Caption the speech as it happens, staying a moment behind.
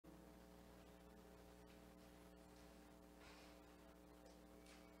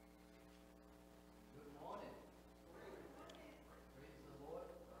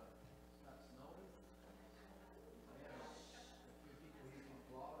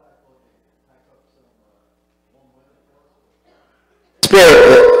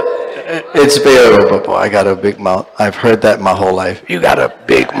It's bearable, boy. I got a big mouth. I've heard that my whole life. You got a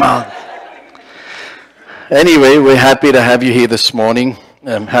big mouth. Anyway, we're happy to have you here this morning.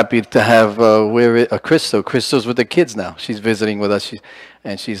 I'm happy to have Crystal. Crystal's with the kids now. She's visiting with us,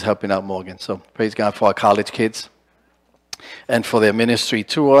 and she's helping out Morgan. So praise God for our college kids and for their ministry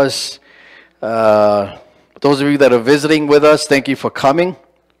to us. Those of you that are visiting with us, thank you for coming.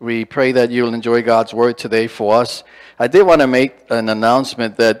 We pray that you'll enjoy God's word today for us. I did want to make an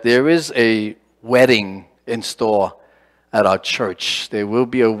announcement that there is a wedding in store at our church. There will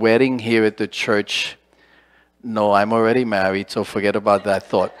be a wedding here at the church. No, I'm already married, so forget about that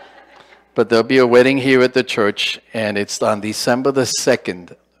thought. But there'll be a wedding here at the church, and it's on December the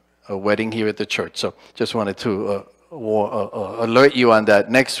 2nd, a wedding here at the church. So just wanted to alert you on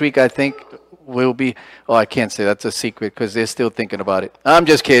that. Next week, I think, will be, oh, I can't say, that's a secret, because they're still thinking about it. I'm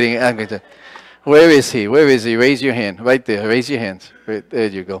just kidding. Where is he? Where is he? Raise your hand. Right there. Raise your hands. Right, there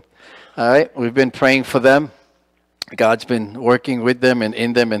you go. All right. We've been praying for them. God's been working with them and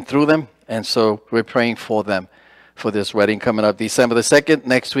in them and through them. And so we're praying for them for this wedding coming up December the 2nd.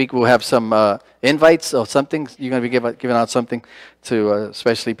 Next week we'll have some invites or something. You're going to be giving out something to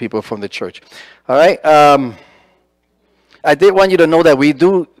especially people from the church. All right. I did want you to know that we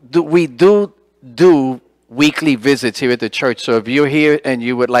do weekly visits here at the church. So if you're here and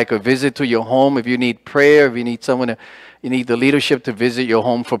you would like a visit to your home, if you need prayer, if you need you need the leadership to visit your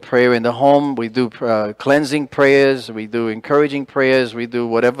home for prayer in the home, we do cleansing prayers, we do encouraging prayers, we do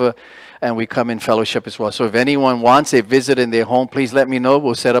whatever, and we come in fellowship as well. So if anyone wants a visit in their home, please let me know.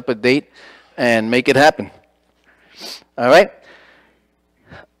 We'll set up a date and make it happen. All right?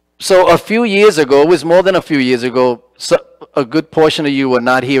 So a few years ago, it was more than a few years ago, a good portion of you were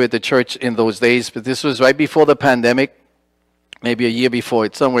not here at the church in those days, but this was right before the pandemic, maybe a year before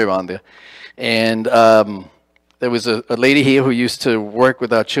it, somewhere around there. And there was a lady here who used to work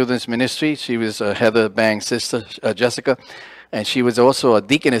with our children's ministry. She was Heather Bang's sister, Jessica, and she was also a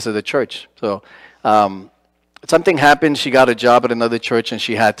deaconess of the church. So something happened. She got a job at another church, and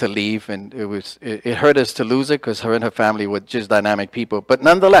she had to leave. And it hurt us to lose her because her and her family were just dynamic people. But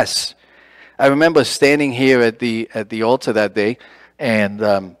nonetheless, I remember standing here at the altar that day, and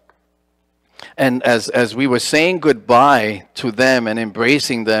as we were saying goodbye to them and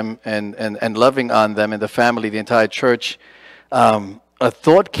embracing them and loving on them and the family, the entire church, a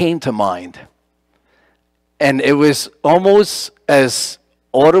thought came to mind. And it was almost as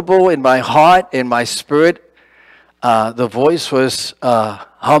audible in my heart, in my spirit. The voice was,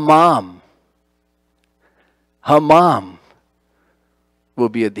 her mom will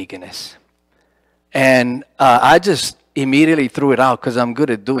be a deaconess. And I just immediately threw it out because I'm good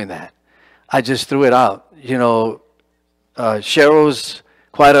at doing that. I just threw it out. You know, Cheryl's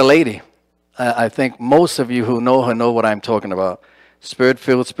quite a lady. I think most of you who know her know what I'm talking about.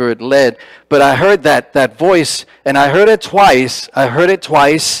 Spirit-filled, Spirit-led. But I heard that voice, and I heard it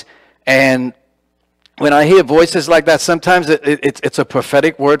twice. And when I hear voices like that, sometimes it's a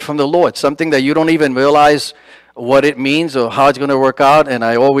prophetic word from the Lord, something that you don't even realize what it means or how it's going to work out. And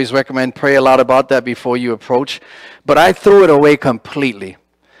I always recommend pray a lot about that before you approach. But I threw it away completely,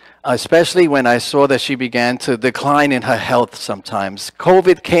 especially when I saw that she began to decline in her health sometimes.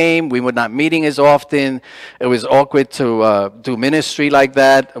 COVID came. We were not meeting as often. It was awkward to do ministry like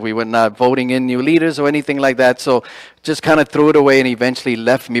that. We were not voting in new leaders or anything like that. So just kind of threw it away and eventually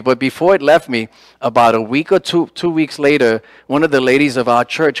left me. But before it left me, about a week or 2 weeks later, one of the ladies of our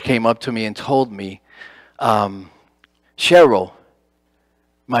church came up to me and told me, Cheryl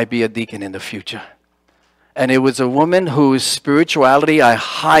might be a deacon in the future. And it was a woman whose spirituality I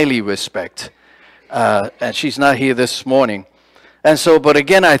highly respect. And she's not here this morning. And so, but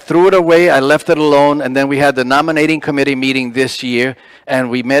again, I threw it away. I left it alone. And then we had the nominating committee meeting this year. And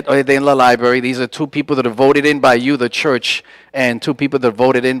we met in the library. These are 2 people that are voted in by you, the church, and 2 people that are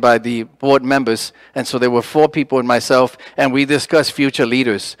voted in by the board members. And so there were 4 people and myself. And we discussed future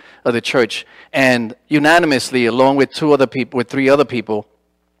leaders of the church. And unanimously, along with 3 other people,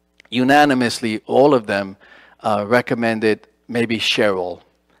 unanimously, all of them recommended maybe Cheryl.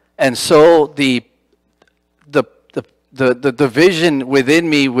 And so the vision within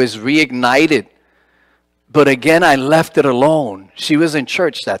me was reignited. But again, I left it alone. She was in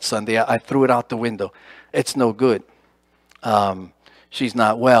church that Sunday. I threw it out the window. It's no good. She's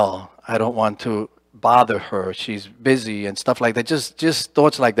not well. I don't want to bother her. She's busy and stuff like that. Just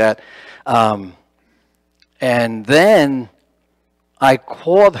thoughts like that. And then I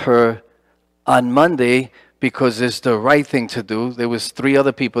called her on Monday because it's the right thing to do. There was 3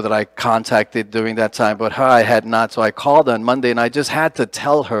 other people that I contacted during that time, but her I had not. So I called her on Monday, and I just had to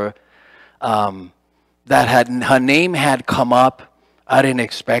tell her that her name had come up. I didn't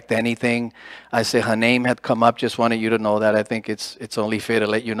expect anything. I said her name had come up. Just wanted you to know that. I think it's only fair to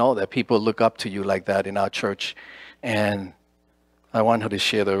let you know that people look up to you like that in our church. And I want her to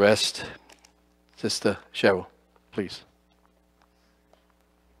share the rest. Sister Cheryl, please.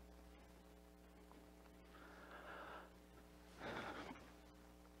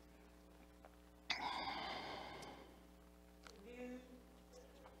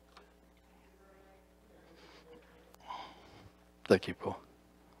 Thank you, Paul.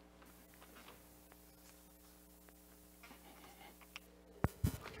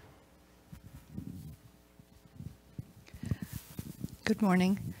 Good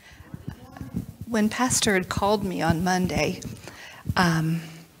morning. When Pastor had called me on Monday,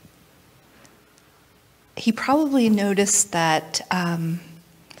 he probably noticed that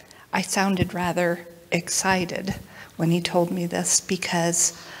I sounded rather excited when he told me this,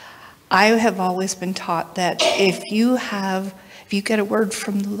 because I have always been taught that if you get a word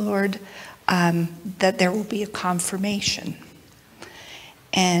from the Lord, that there will be a confirmation.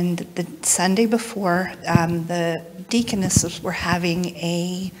 And the Sunday before, the deaconesses were having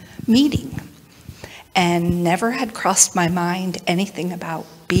a meeting, and never had crossed my mind anything about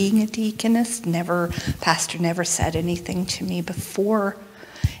being a deaconess. Pastor never said anything to me before.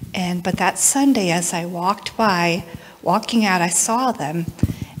 But that Sunday, as I walking out, I saw them,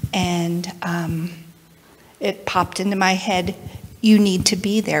 and it popped into my head, you need to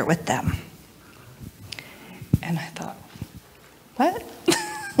be there with them. And I thought, what?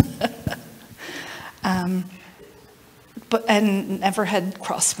 And never had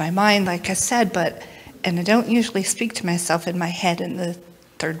crossed my mind, like I said, and I don't usually speak to myself in my head in the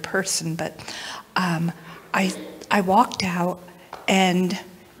third person, but I walked out, and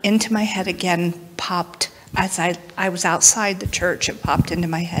into my head again popped, as I was outside the church, it popped into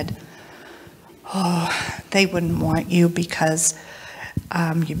my head, oh, they wouldn't want you because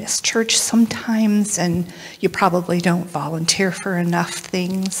you miss church sometimes, and you probably don't volunteer for enough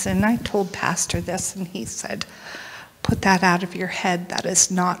things. And I told Pastor this, and he said, put that out of your head. That is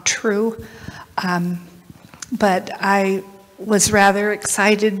not true. But I was rather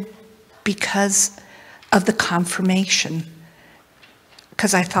excited because of the confirmation.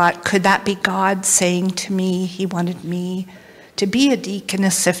 Because I thought, could that be God saying to me he wanted me to be a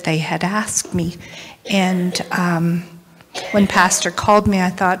deaconess if they had asked me? And when Pastor called me, I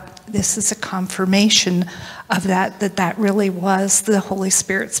thought, this is a confirmation of that really was the Holy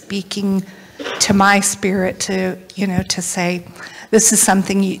Spirit speaking to my spirit to say, this is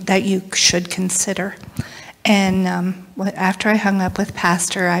something that you should consider. And after I hung up with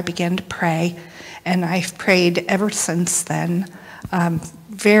Pastor, I began to pray, and I've prayed ever since then,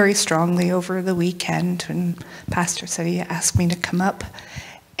 very strongly over the weekend, when Pastor said he asked me to come up.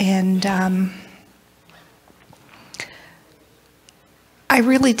 And I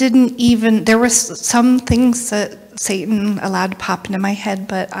really didn't even, there were some things that Satan allowed to pop into my head,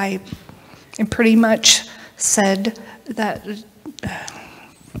 but I pretty much said that, there's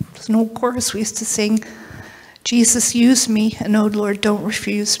an old chorus we used to sing, Jesus, use me, and oh Lord, don't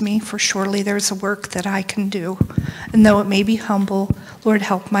refuse me, for surely there's a work that I can do. And though it may be humble, Lord,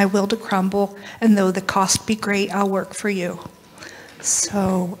 help my will to crumble, and though the cost be great, I'll work for you.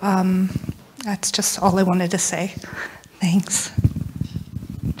 So that's just all I wanted to say. Thanks.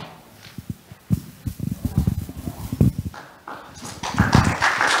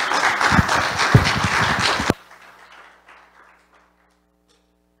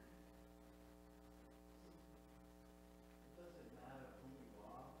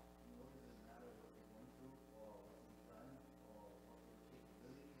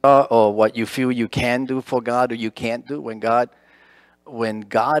 Or what you feel you can do for God or you can't do. When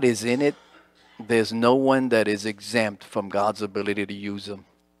God is in it, there's no one that is exempt from God's ability to use them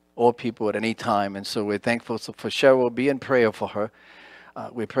or people at any time. And so we're thankful for Cheryl. Be in prayer for her.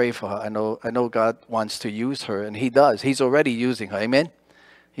 We pray for her. I know God wants to use her, and he does. He's already using her. Amen.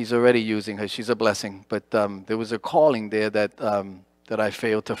 He's already using her. She's a blessing. But there was a calling there that I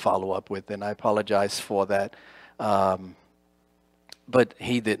failed to follow up with, and I apologize for that. But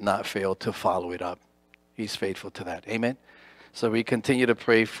he did not fail to follow it up. He's faithful to that. Amen. So we continue to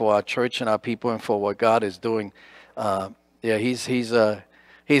pray for our church and our people and for what God is doing. He's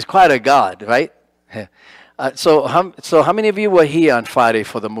quite a God, right? So how many of you were here on Friday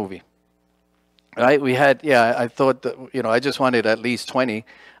for the movie? Right? We had, I thought that, I just wanted at least 20.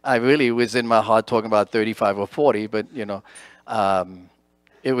 I really was in my heart talking about 35 or 40, but,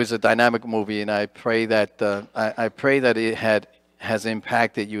 it was a dynamic movie, and I pray that it has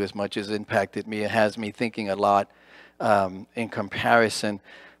impacted you as much as it impacted me. It has me thinking a lot in comparison.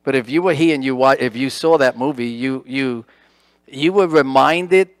 But if you were here and if you saw that movie, you were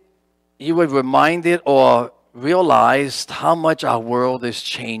reminded or realized how much our world is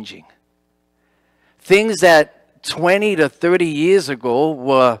changing. Things that 20 to 30 years ago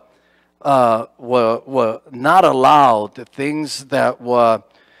were not allowed, the things that were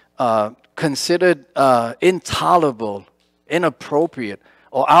considered intolerable, inappropriate,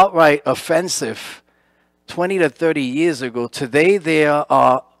 or outright offensive 20 to 30 years ago, today they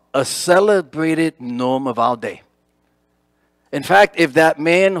are a celebrated norm of our day. In fact, if that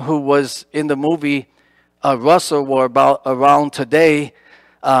man who was in the movie Russell were around today,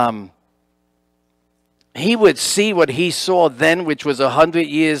 he would see what he saw then, which was 100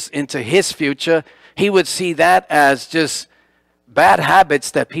 years into his future. He would see that as just bad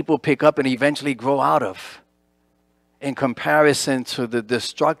habits that people pick up and eventually grow out of, in comparison to the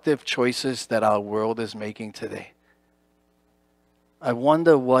destructive choices that our world is making today. I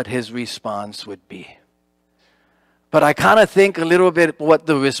wonder what his response would be. But I kind of think a little bit what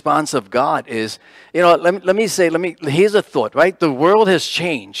the response of God is. You know, here's a thought, right? The world has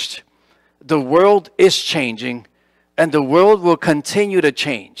changed. The world is changing, and the world will continue to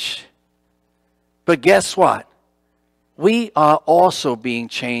change. But guess what? We are also being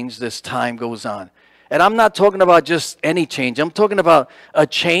changed as time goes on. And I'm not talking about just any change. I'm talking about a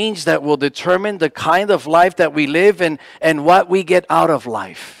change that will determine the kind of life that we live and what we get out of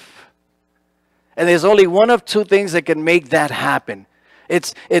life. And there's only one of two things that can make that happen.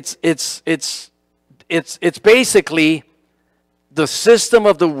 It's basically the system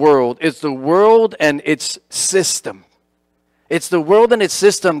of the world. It's the world and its system. It's the world and its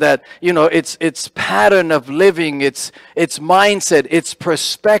system that, you know, its pattern of living, its mindset, its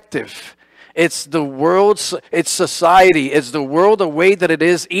perspective. It's the world's, it's society. It's the world the way that it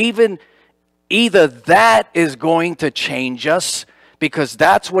is. Either that is going to change us, because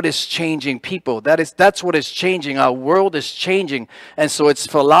that's what is changing people. That's what is changing. Our world is changing. And so its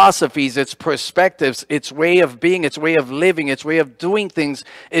philosophies, its perspectives, its way of being, its way of living, its way of doing things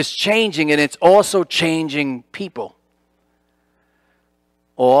is changing, and it's also changing people.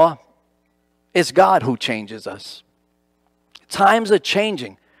 Or it's God who changes us. Times are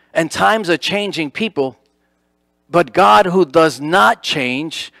changing. And times are changing people, but God, who does not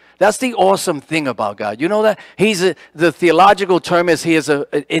change, that's the awesome thing about God. You know that? The theological term is he is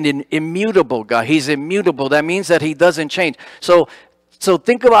an immutable God. He's immutable. That means that he doesn't change. So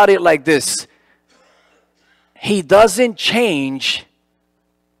think about it like this. He doesn't change,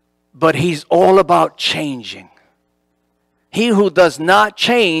 but he's all about changing. He who does not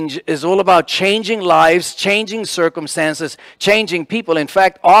change is all about changing lives, changing circumstances, changing people. In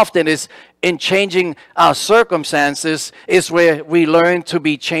fact, often is in changing our circumstances is where we learn to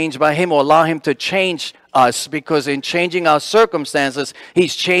be changed by him, or allow him to change us, because in changing our circumstances,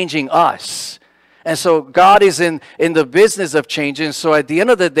 he's changing us. And so God is in the business of changing. So at the end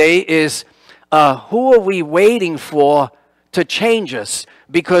of the day is, who are we waiting for to change us?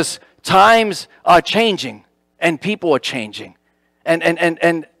 Because times are changing. And people are changing.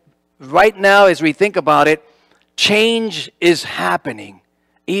 And right now, as we think about it, change is happening,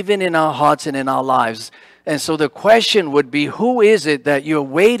 even in our hearts and in our lives. And so the question would be, who is it that you're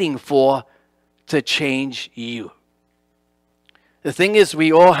waiting for to change you? The thing is,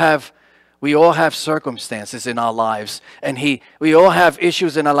 we all have circumstances in our lives, and we all have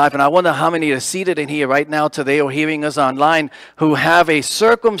issues in our life. And I wonder how many are seated in here right now today or hearing us online who have a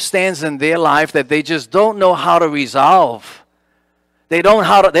circumstance in their life that they just don't know how to resolve. They don't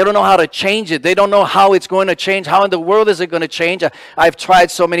know how to change it. They don't know how it's going to change. How in the world is it going to change? I've tried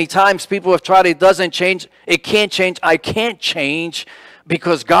so many times. People have tried. It doesn't change. It can't change. I can't change,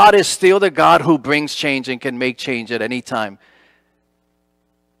 because God is still the God who brings change and can make change at any time,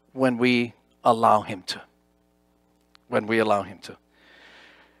 when we allow him to. When we allow him to.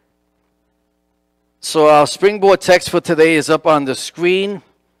 So our springboard text for today is up on the screen.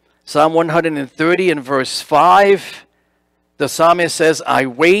 Psalm 130 and verse 5. The psalmist says, I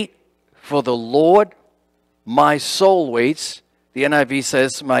wait for the Lord. My soul waits. The NIV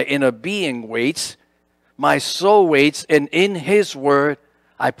says, my inner being waits. My soul waits, and in his word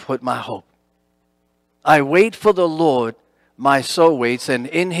I put my hope. I wait for the Lord. My soul waits, and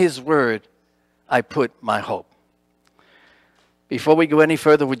in his word I put my hope. Before we go any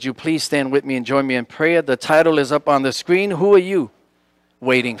further, would you please stand with me and join me in prayer? The title is up on the screen. Who are you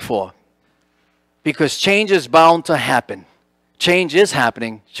waiting for? Because change is bound to happen. Change is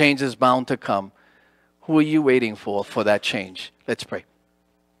happening. Change is bound to come. Who are you waiting for that change? Let's pray.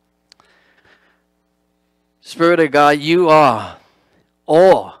 Spirit of God, you are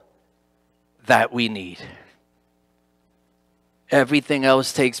all that we need. Everything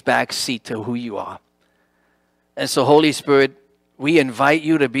else takes back seat to who you are. And so, Holy Spirit, we invite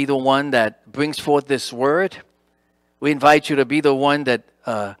you to be the one that brings forth this word. We invite you to be the one that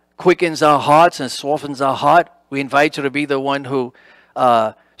quickens our hearts and softens our heart. We invite you to be the one who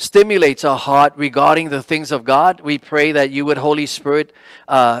stimulates our heart regarding the things of God. We pray that you would, Holy Spirit,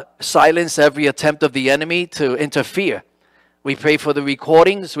 silence every attempt of the enemy to interfere. We pray for the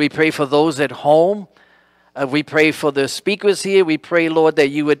recordings. We pray for those at home. We pray for the speakers here. We pray, Lord, that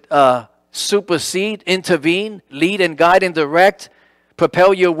you would supersede, intervene, lead and guide and direct.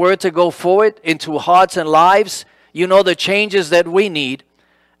 Propel your word to go forward into hearts and lives. You know the changes that we need.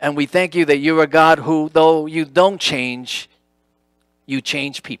 And we thank you that you're a God who, though you don't change, you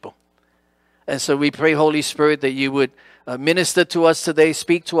change people. And so we pray, Holy Spirit, that you would minister to us today,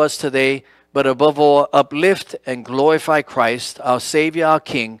 speak to us today, but above all, uplift and glorify Christ, our Savior, our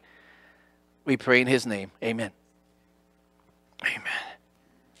King. We pray in his name. Amen. Amen.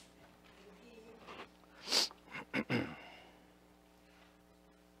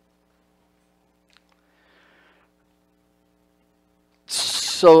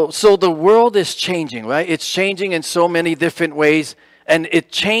 So the world is changing, right? It's changing in so many different ways. And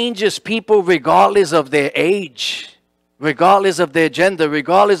it changes people regardless of their age, regardless of their gender,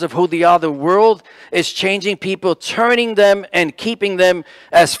 regardless of who they are. The world is changing people, turning them and keeping them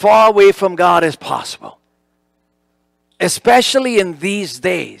as far away from God as possible. Especially in these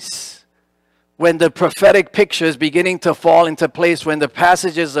days, when the prophetic picture is beginning to fall into place, when the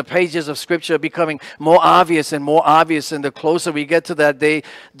passages, the pages of Scripture are becoming more obvious, and the closer we get to that day,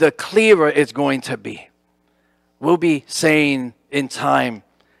 the clearer it's going to be. We'll be saying in time,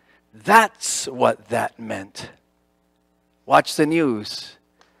 that's what that meant. Watch the news.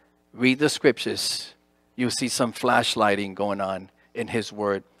 Read the Scriptures. You'll see some flashlighting going on in his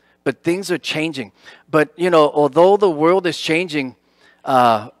word. But things are changing. But, you know, although the world is changing,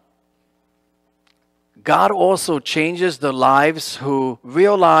 God also changes the lives who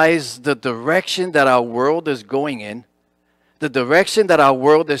realize the direction that our world is going in, the direction that our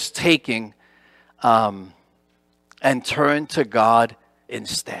world is taking, and turn to God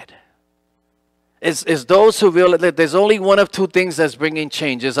instead. It's those who realize that there's only one of two things that's bringing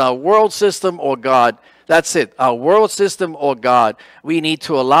change. It's our world system or God. That's it. Our world system or God. We need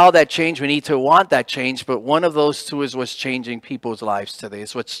to allow that change. We need to want that change. But one of those two is what's changing people's lives today.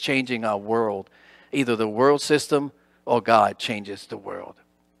 It's what's changing our world. Either the world system or God changes the world.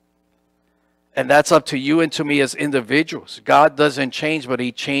 And that's up to you and to me as individuals. God doesn't change, but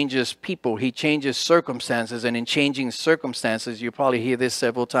he changes people. He changes circumstances. And in changing circumstances, you probably hear this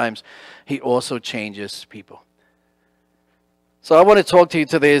several times, he also changes people. So I want to talk to you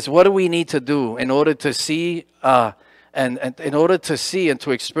today is what do we need to do in order to see and in order to see and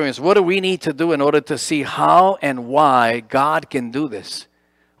to experience? What do we need to do in order to see how and why God can do this?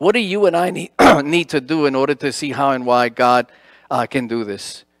 What do you and I need to do in order to see how and why God can do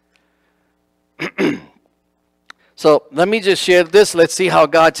this? So let me just share this. Let's see how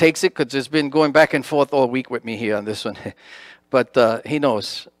God takes it, because it's been going back and forth all week with me here on this one. But he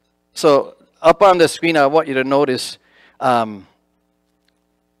knows. So up on the screen, I want you to notice that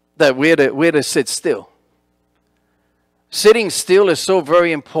we're to sit still. Sitting still is so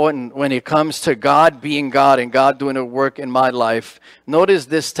very important when it comes to God being God and God doing a work in my life. Notice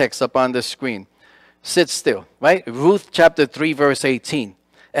this text up on the screen. Sit still, right? Ruth chapter 3, verse 18.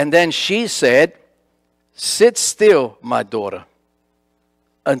 And then she said, sit still, my daughter,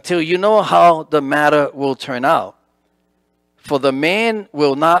 until you know how the matter will turn out. For the man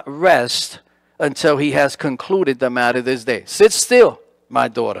will not rest until he has concluded the matter this day. Sit still, my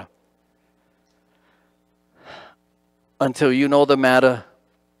daughter, until you know the matter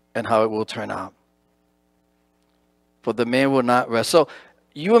and how it will turn out. For the man will not rest. So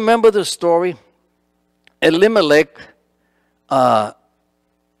you remember the story? Elimelech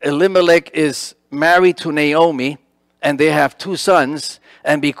is married to Naomi, and they have two sons.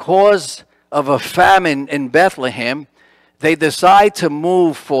 And because of a famine in Bethlehem, they decide to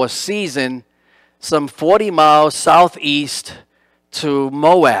move for a season some 40 miles southeast to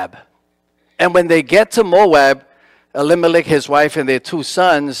Moab. And when they get to Moab, Elimelech, his wife, and their two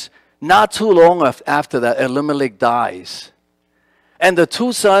sons, not too long after that, Elimelech dies. And the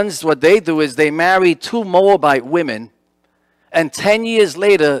two sons, what they do is they marry two Moabite women, and 10 years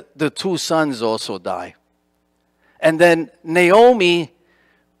later, the two sons also die. And then Naomi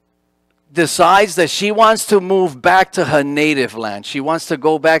decides that she wants to move back to her native land. She wants to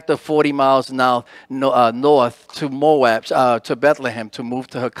go back the 40 miles north to Moab, to Bethlehem, to move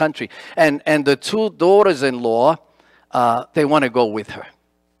to her country. And the two daughters-in-law, they want to go with her.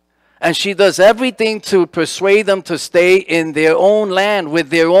 And she does everything to persuade them to stay in their own land with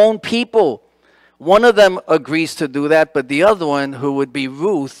their own people, One of them agrees to do that, but the other one, who would be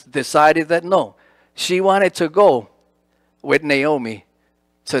Ruth, decided that no, she wanted to go with Naomi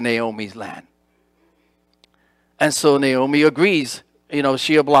to Naomi's land. And so Naomi agrees.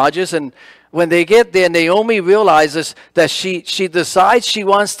 She obliges, and when they get there, Naomi realizes that she decides she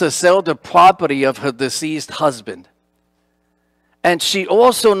wants to sell the property of her deceased husband. And she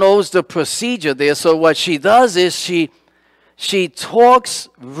also knows the procedure there. So what she does is she talks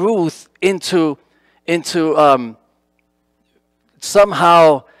Ruth into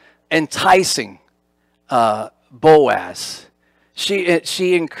somehow enticing Boaz.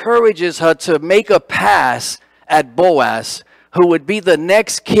 She encourages her to make a pass at Boaz, who would be the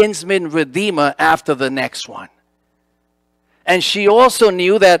next kinsman redeemer after the next one. And she also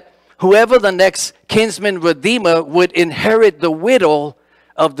knew that whoever the next kinsman redeemer would inherit the widow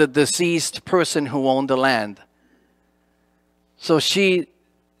of the deceased person who owned the land. So she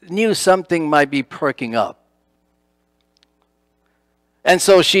knew something might be perking up. And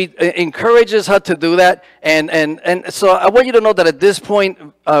so she encourages her to do that. And so I want you to know that at this point,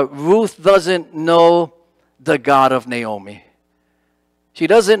 Ruth doesn't know the God of Naomi. She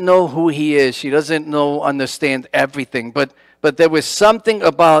doesn't know who he is. She doesn't understand everything. But there was something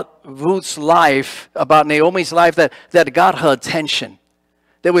about Ruth's life, about Naomi's life, that got her attention.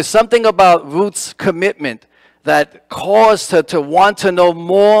 There was something about Ruth's commitment that caused her to want to know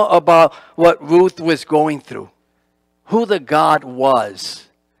more about what Ruth was going through, who the God was.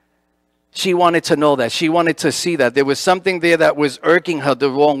 She wanted to know that. She wanted to see that. There was something there that was irking her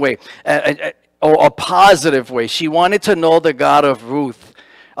the wrong way, or a positive way. She wanted to know the God of Ruth,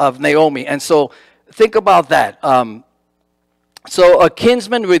 of Naomi. And so think about that. So a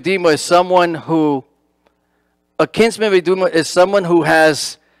kinsman redeemer is someone who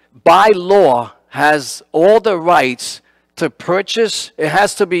has, by law, has all the rights to purchase. It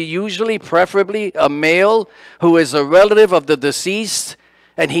has to be usually, preferably, a male who is a relative of the deceased,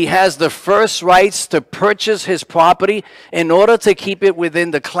 and he has the first rights to purchase his property in order to keep it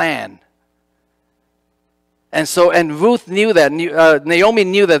within the clan. And Ruth knew that. Naomi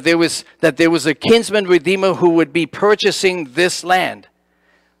knew that there was a kinsman redeemer who would be purchasing this land.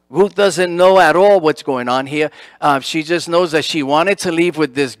 Ruth doesn't know at all what's going on here. She just knows that she wanted to leave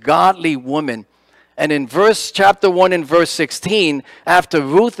with this godly woman. And in chapter 1 and verse 16, after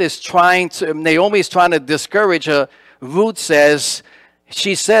Naomi is trying to discourage her,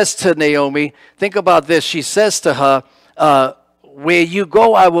 she says to Naomi, think about this, she says to her, where you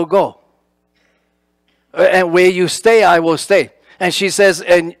go, I will go. And where you stay, I will stay. And she says,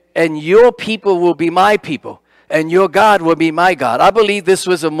 and your people will be my people, and your God will be my God. I believe this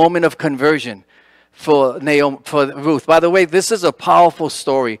was a moment of conversion for Ruth. By the way, this is a powerful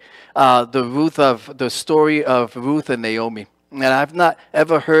story, the story of Ruth and Naomi. And I've not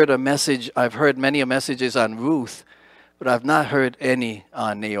ever heard a message. I've heard many messages on Ruth, but I've not heard any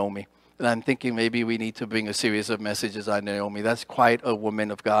on Naomi. And I'm thinking maybe we need to bring a series of messages on Naomi. That's quite a woman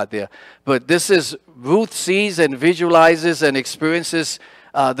of God there. But this is, Ruth sees and visualizes and experiences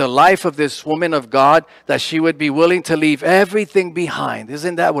the life of this woman of God, that she would be willing to leave everything behind.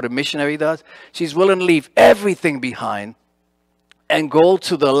 Isn't that what a missionary does? She's willing to leave everything behind and go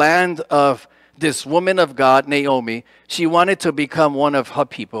to the land of this woman of God, Naomi. She wanted to become one of her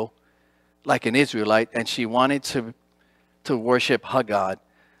people, like an Israelite, and she wanted to worship her God.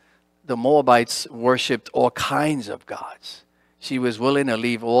 The Moabites worshipped all kinds of gods. She was willing to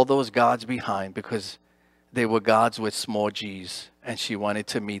leave all those gods behind because they were gods with small g's, and she wanted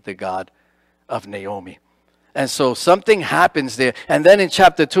to meet the God of Naomi. And so something happens there. And then in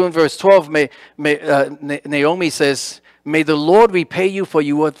chapter 2 and verse 12, Naomi says, may the Lord repay you for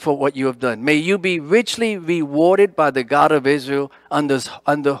what you have done. May you be richly rewarded by the God of Israel,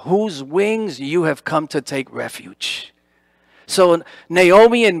 under whose wings you have come to take refuge. So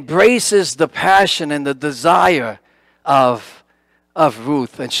Naomi embraces the passion and the desire of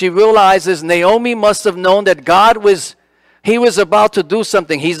Ruth. And she realizes Naomi must have known that He was about to do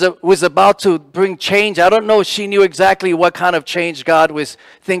something. He was about to bring change. I don't know if she knew exactly what kind of change God was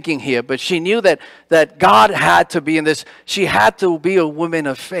thinking here, but she knew that God had to be in this. She had to be a woman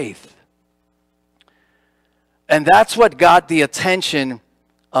of faith. And that's what got the attention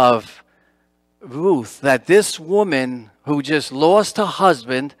of Ruth, that this woman who just lost her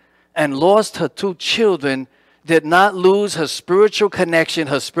husband and lost her 2 children did not lose her spiritual connection,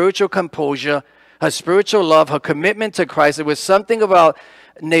 her spiritual composure, her spiritual love, her commitment to Christ. It was something about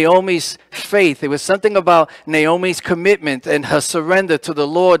Naomi's faith. It was something about Naomi's commitment and her surrender to the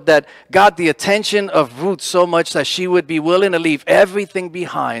Lord that got the attention of Ruth so much that she would be willing to leave everything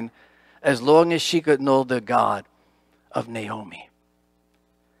behind as long as she could know the God of Naomi.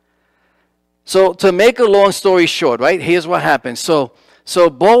 So to make a long story short, right, here's what happens. So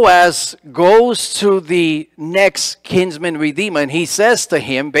Boaz goes to the next kinsman redeemer, and he says to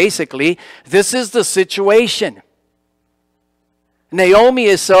him, basically, this is the situation. Naomi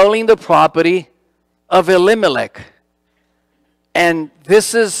is selling the property of Elimelech, and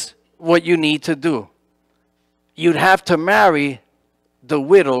this is what you need to do. You'd have to marry the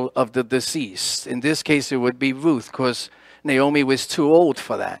widow of the deceased. In this case, it would be Ruth, because Naomi was too old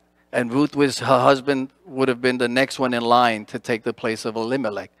for that. And Ruth was, her husband would have been the next one in line to take the place of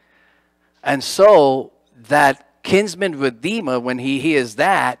Elimelech. And so that kinsman redeemer, when he hears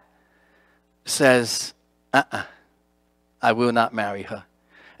that, says, I will not marry her.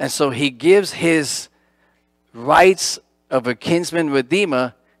 And so he gives his rights of a kinsman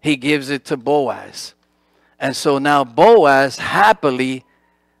redeemer, he gives it to Boaz. And so now Boaz happily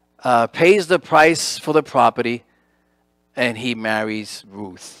pays the price for the property, and he marries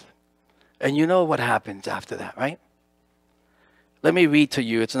Ruth. And you know what happens after that, right? Let me read to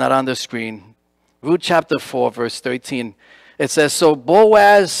you. It's not on the screen. Ruth chapter 4, verse 13. It says, so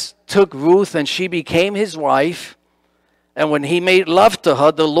Boaz took Ruth, and she became his wife. And when he made love to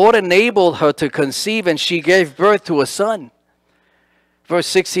her, the Lord enabled her to conceive, and she gave birth to a son. Verse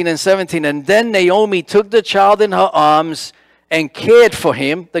 16 and 17. And then Naomi took the child in her arms and cared for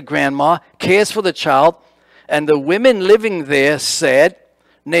him. The grandma cares for the child. And the women living there said,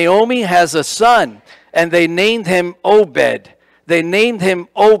 Naomi has a son, and they named him Obed. They named him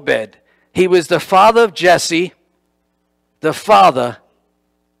Obed. He was the father of Jesse, the father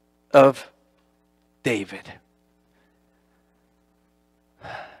of David.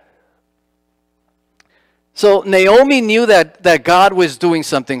 So Naomi knew that God was doing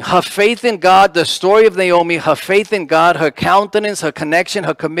something. Her faith in God, the story of Naomi, her faith in God, her countenance, her connection,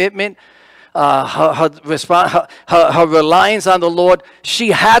 her commitment, her reliance on the Lord.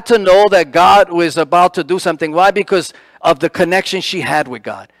 She had to know that God was about to do something. Why? Because of the connection she had with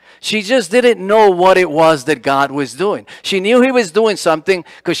God. She just didn't know what it was that God was doing. She knew he was doing something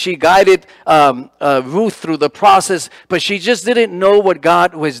because she guided Ruth through the process, but she just didn't know what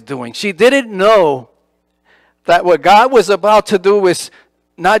God was doing. She didn't know that what God was about to do was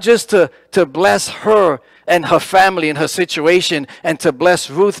not just to bless her and her family and her situation and to bless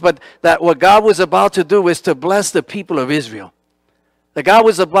Ruth, but that what God was about to do was to bless the people of Israel. That God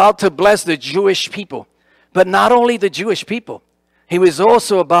was about to bless the Jewish people. But not only the Jewish people. He was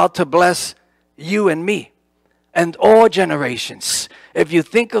also about to bless you and me and all generations. If you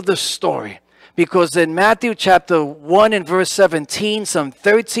think of the story, because in Matthew chapter 1 and verse 17, some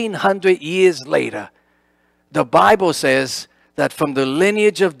 1,300 years later, the Bible says that from the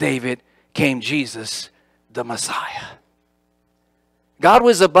lineage of David came Jesus, the Messiah. God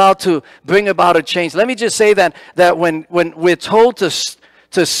was about to bring about a change. Let me just say that when we're told to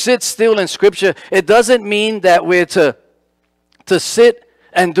sit still in Scripture, it doesn't mean that we're to sit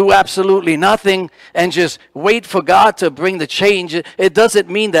and do absolutely nothing and just wait for God to bring the change. It doesn't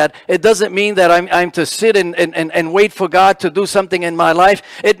mean that. It doesn't mean that I'm to sit and wait for God to do something in my life.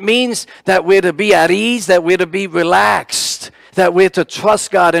 It means that we're to be at ease, that we're to be relaxed, that we're to trust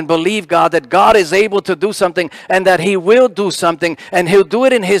God and believe God, that God is able to do something and that He will do something, and He'll do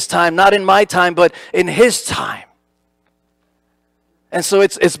it in His time, not in my time, but in His time. And so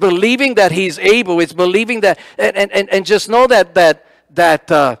it's believing that He's able. It's believing that, and just know that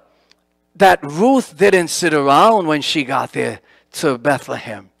Ruth didn't sit around when she got there to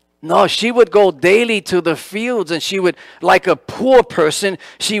Bethlehem. No, she would go daily to the fields, and she would, like a poor person,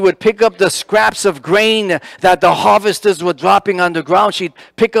 she would pick up the scraps of grain that the harvesters were dropping on the ground. She'd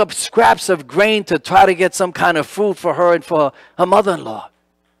pick up scraps of grain to try to get some kind of food for her and for her mother-in-law.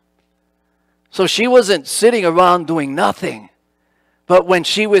 So she wasn't sitting around doing nothing. But when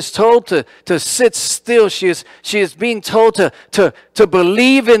she was told to sit still, she is being told to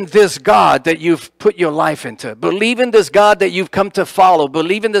believe in this God that you've put your life into. Believe in this God that you've come to follow.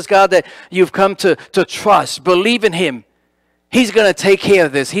 Believe in this God that you've come to trust. Believe in Him. He's going to take care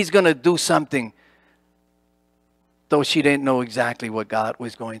of this. He's going to do something. Though she didn't know exactly what God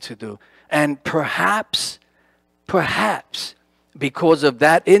was going to do. And perhaps, because of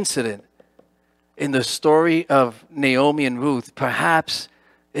that incident, in the story of Naomi and Ruth, perhaps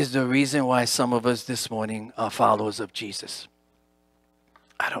is the reason why some of us this morning are followers of Jesus.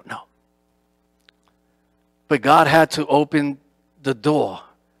 I don't know. But God had to open the door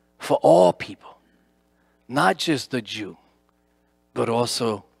for all people, not just the Jew, but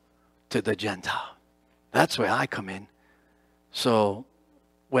also to the Gentile. That's where I come in. So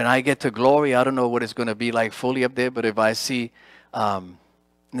when I get to glory, I don't know what it's going to be like fully up there, but if I see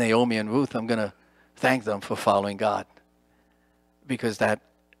Naomi and Ruth, I'm going to thank them for following God, because that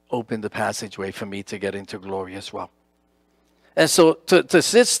open the passageway for me to get into glory as well. And so to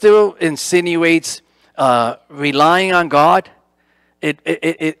sit still insinuates relying on God.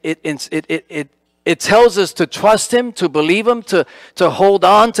 It tells us to trust Him, to believe Him, to hold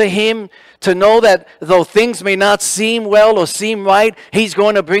on to Him, to know that though things may not seem well or seem right, He's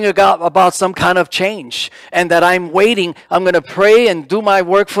going to bring about some kind of change. And that I'm waiting, I'm going to pray and do my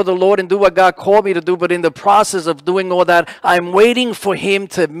work for the Lord and do what God called me to do. But in the process of doing all that, I'm waiting for Him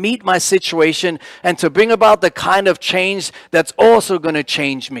to meet my situation and to bring about the kind of change that's also going to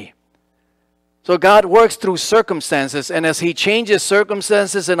change me. So God works through circumstances, and as He changes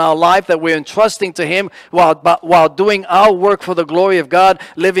circumstances in our life that we're entrusting to Him while doing our work for the glory of God,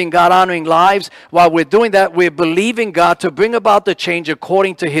 living God-honoring lives, while we're doing that, we're believing God to bring about the change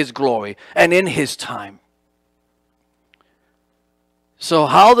according to His glory and in His time. So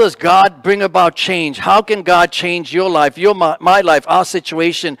how does God bring about change? How can God change your life, my life, our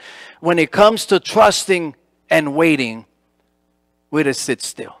situation, when it comes to trusting and waiting? We're to sit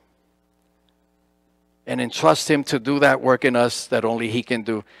still and entrust Him to do that work in us that only He can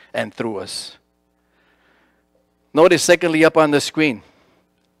do and through us. Notice secondly up on the screen,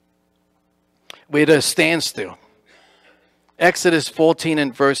 we're to stand still. Exodus 14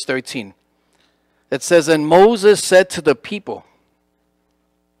 and verse 13. It says, "And Moses said to the people,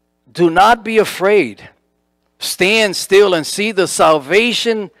 'Do not be afraid. Stand still and see the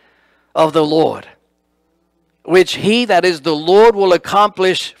salvation of the Lord, which He, that is the Lord, will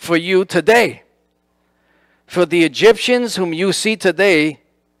accomplish for you today. For the Egyptians whom you see today,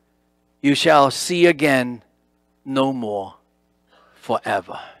 you shall see again no more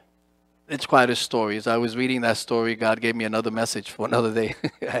forever.'" It's quite a story. As I was reading that story, God gave me another message for another day.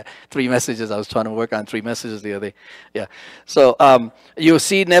 3 messages. I was trying to work on 3 messages the other day. Yeah. So you'll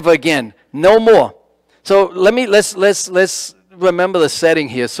see never again, no more. So let's remember the setting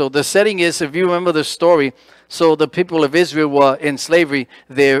here. So the setting is, if you remember the story, so the people of Israel were in slavery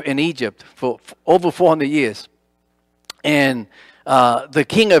there in Egypt for over 400 years. And the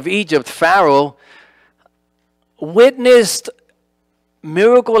king of Egypt, Pharaoh, witnessed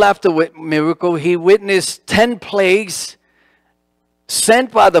miracle after miracle. He witnessed 10 plagues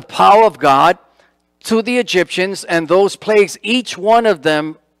sent by the power of God to the Egyptians. And those plagues, each one of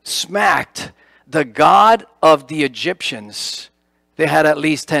them smacked the God of the Egyptians. They had at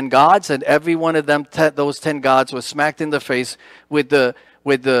least 10 gods, and every one of them, those 10 gods, were smacked in the face with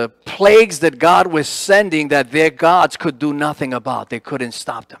the plagues that God was sending that their gods could do nothing about. They couldn't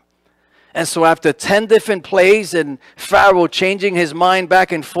stop them. And so after 10 different plagues and Pharaoh changing his mind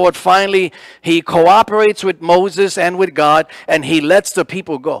back and forth, finally he cooperates with Moses and with God, and he lets the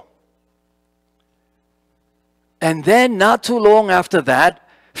people go. And then not too long after that,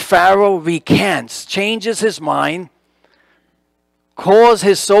 Pharaoh recants, changes his mind, calls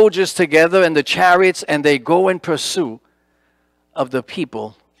his soldiers together and the chariots, and they go in pursuit of the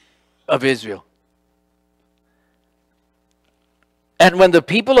people of Israel. And when the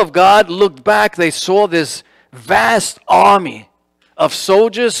people of God looked back, they saw this vast army of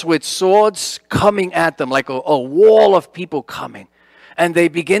soldiers with swords coming at them, like a wall of people coming. And they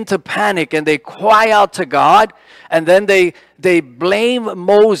begin to panic and they cry out to God, and then they blame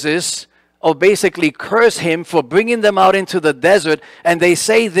Moses, or basically curse him for bringing them out into the desert. And they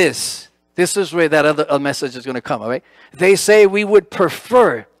say this. This is where that other message is going to come, all right? They say, "We would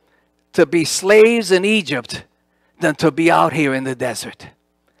prefer to be slaves in Egypt than to be out here in the desert."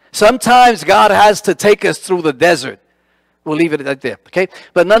 Sometimes God has to take us through the desert. We'll leave it right there, okay?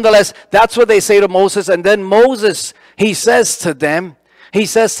 But nonetheless, that's what they say to Moses. And then Moses, he says to them,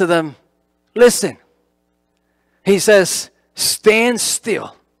 listen. He says, "Stand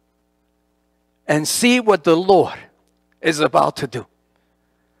still and see what the Lord is about to do."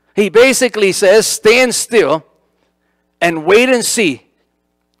 He basically says, stand still and wait and see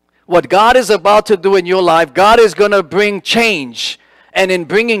what God is about to do in your life. God is going to bring change. And in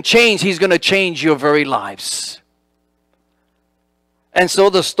bringing change, He's going to change your very lives. And so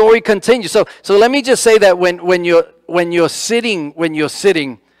the story continues. So let me just say that when you're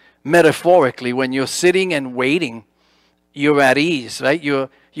sitting metaphorically, when you're sitting and waiting, you're at ease, right?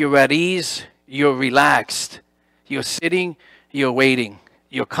 You're at ease. You're relaxed. You're sitting, you're waiting.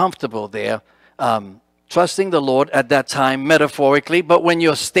 You're comfortable there, trusting the Lord at that time, metaphorically. But when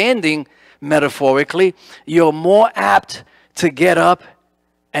you're standing, metaphorically, you're more apt to get up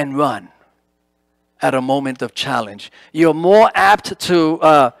and run at a moment of challenge. You're more apt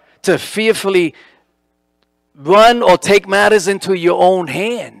to fearfully run or take matters into your own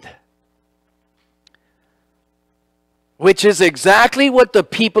hand, which is exactly what the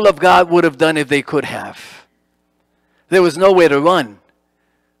people of God would have done if they could have. There was nowhere to run.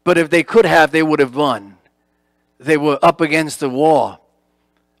 But if they could have, they would have run. They were up against the wall.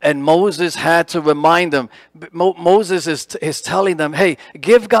 And Moses had to remind them. Moses is telling them, hey,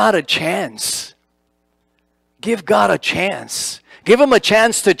 give God a chance. Give God a chance. Give him a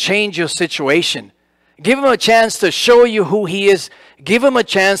chance to change your situation. Give him a chance to show you who he is. Give him a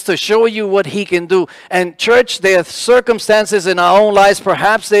chance to show you what he can do. And church, there are circumstances in our own lives.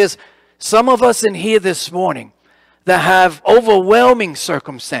 Perhaps there's some of us in here this morning that have overwhelming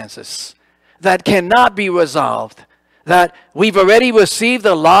circumstances that cannot be resolved. That we've already received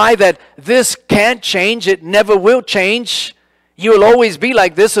a lie that this can't change. It never will change. You'll always be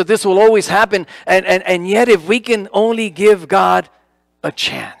like this, or this will always happen. And yet if we can only give God a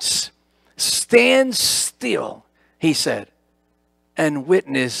chance. Stand still, he said, and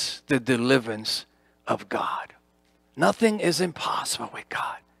witness the deliverance of God. Nothing is impossible with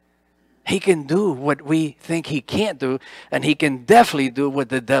God. He can do what we think he can't do, and he can definitely do what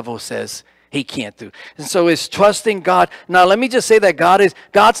the devil says he can't do. And so it's trusting God. Now let me just say that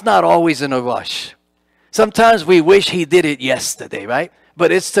God's not always in a rush. Sometimes we wish he did it yesterday, right?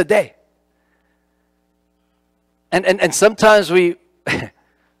 But it's today. And sometimes we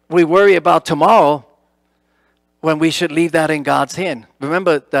we worry about tomorrow when we should leave that in God's hand.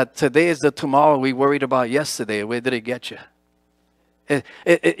 Remember that today is the tomorrow we worried about yesterday. Where did it get you?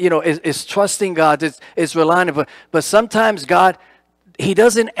 It's trusting God. It's relying. But sometimes God, he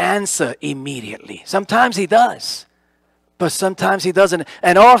doesn't answer immediately. Sometimes he does. But sometimes he doesn't.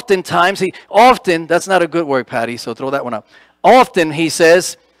 And oftentimes, that's not a good word, Patti, so throw that one out. Often, he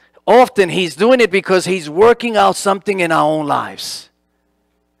says, he's doing it because he's working out something in our own lives.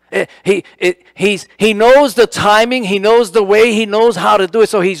 He knows the timing, he knows the way, he knows how to do it.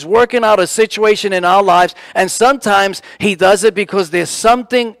 So he's working out a situation in our lives. And sometimes he does it because there's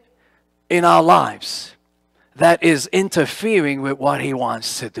something in our lives that is interfering with what he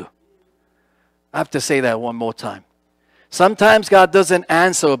wants to do. I have to say that one more time. Sometimes God doesn't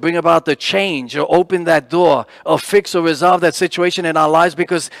answer or bring about the change or open that door or fix or resolve that situation in our lives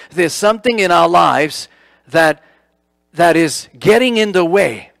because there's something in our lives that is getting in the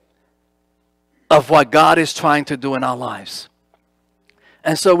way of what God is trying to do in our lives.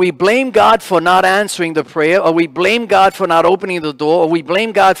 And so we blame God for not answering the prayer, or we blame God for not opening the door, or we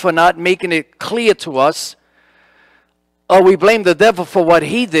blame God for not making it clear to us, or we blame the devil for what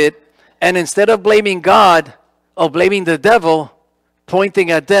he did. And instead of blaming God or blaming the devil,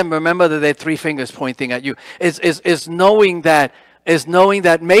 pointing at them, remember that there are three fingers pointing at you, is knowing that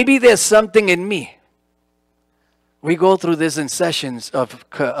maybe there's something in me. We go through this in sessions of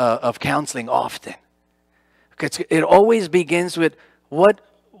counseling often. It always begins with,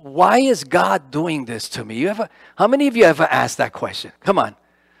 why is God doing this to me? How many of you ever asked that question? Come on.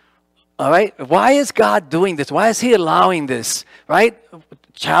 All right? Why is God doing this? Why is he allowing this? Right?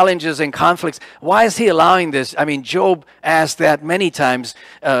 Challenges and conflicts. Why is he allowing this? I mean, Job asked that many times.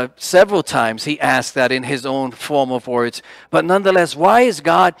 Several times he asked that in his own form of words. But nonetheless, why is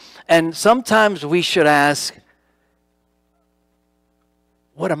God? And sometimes we should ask,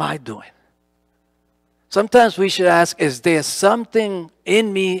 what am I doing? Sometimes we should ask, is there something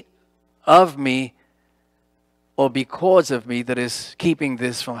in me, of me, or because of me that is keeping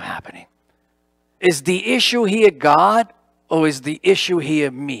this from happening? Is the issue here God, or is the issue here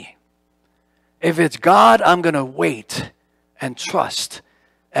me? If it's God, I'm going to wait and trust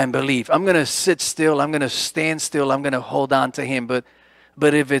and believe. I'm going to sit still. I'm going to stand still. I'm going to hold on to him. But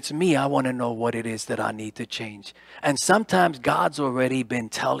if it's me, I want to know what it is that I need to change. And sometimes God's already been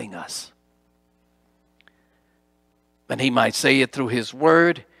telling us. And he might say it through his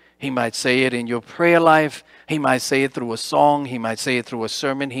word. He might say it in your prayer life. He might say it through a song. He might say it through a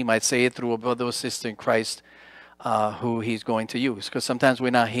sermon. He might say it through a brother or sister in Christ who he's going to use. Because sometimes we're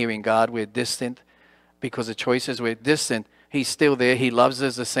not hearing God. We're distant because of choices. We're distant. He's still there. He loves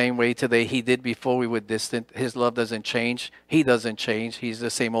us the same way today he did before we were distant. His love doesn't change. He doesn't change. He's the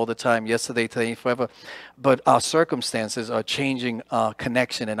same all the time, yesterday, today, forever. But our circumstances are changing our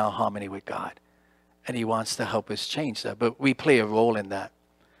connection and our harmony with God. And he wants to help us change that. But we play a role in that.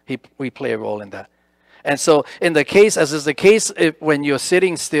 We play a role in that. And so in the case, as is the case when you're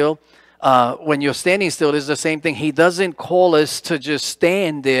sitting still, when you're standing still, it's the same thing. He doesn't call us to just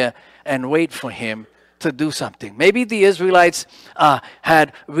stand there and wait for him to do something. Maybe the Israelites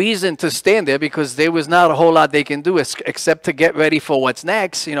had reason to stand there because there was not a whole lot they can do except to get ready for what's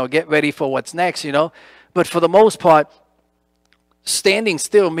next, get ready for what's next, But for the most part, Standing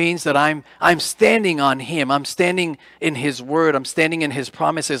still means that I'm standing on him. I'm standing in his word. I'm standing in his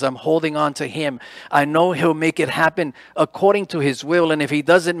promises. I'm holding on to him. I know he'll make it happen according to his will. And if he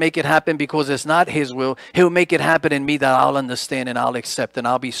doesn't make it happen because it's not his will, he'll make it happen in me that I'll understand and I'll accept and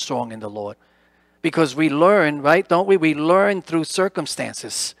I'll be strong in the Lord. Because we learn, right? Don't we? We learn through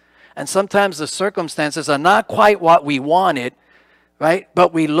circumstances. And sometimes the circumstances are not quite what we wanted, right?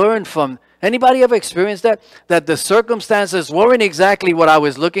 But we learn from. Anybody ever experienced that? That the circumstances weren't exactly what I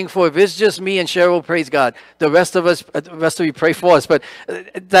was looking for. If it's just me and Cheryl, praise God. The rest of you pray for us. But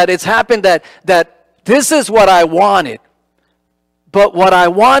that it's happened that this is what I wanted. But what I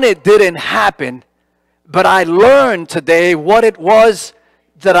wanted didn't happen. But I learned today what it was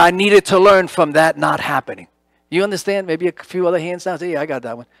that I needed to learn from that not happening. You understand? Maybe a few other hands down. Yeah, I got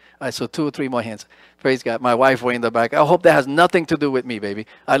that one. All right, so 2 or 3 more hands. Praise God. My wife way in the back. I hope that has nothing to do with me, baby.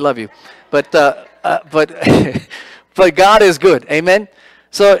 I love you. But but God is good. Amen.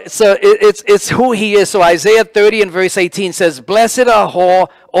 So it's who he is. So Isaiah 30 and verse 18 says, "Blessed are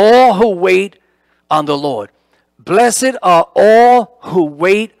all who wait on the Lord." Blessed are all who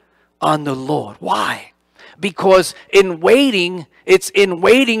wait on the Lord. Why? Because in waiting, it's in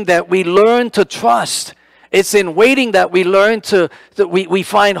waiting that we learn to trust. It's in waiting that we learn we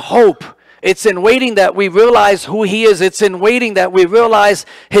find hope. It's in waiting that we realize who he is. It's in waiting that we realize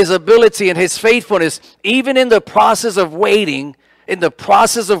his ability and his faithfulness. Even in the process of waiting,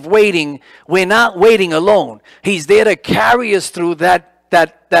 we're not waiting alone. He's there to carry us through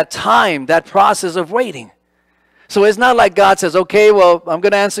that time, that process of waiting. So it's not like God says, okay, well, I'm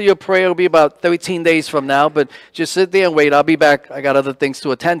going to answer your prayer. It'll be about 13 days from now, but just sit there and wait. I'll be back. I got other things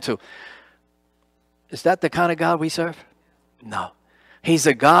to attend to. Is that the kind of God we serve? No. He's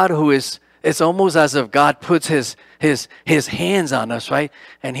a God who it's almost as if God puts his hands on us, right?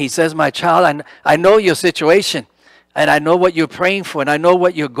 And he says, my child, I know your situation, and I know what you're praying for, and I know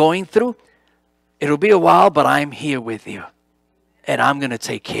what you're going through. It'll be a while, but I'm here with you, and I'm going to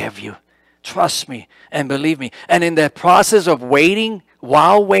take care of you. Trust me and believe me. And in that process of waiting,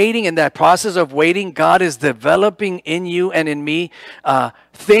 in that process of waiting, God is developing in you and in me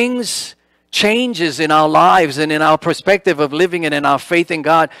changes in our lives and in our perspective of living and in our faith in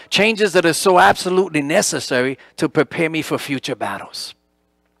God, changes that are so absolutely necessary to prepare me for future battles.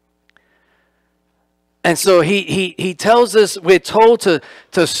 And so he tells us, we're told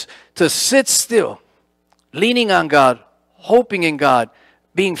to sit still, leaning on God, hoping in God,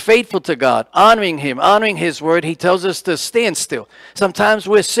 being faithful to God, honoring him, honoring his word. He tells us to stand still. Sometimes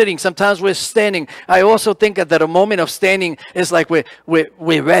we're sitting, sometimes we're standing. I also think that a moment of standing is like we're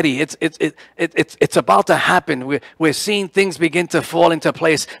ready. It's about to happen. We're seeing things begin to fall into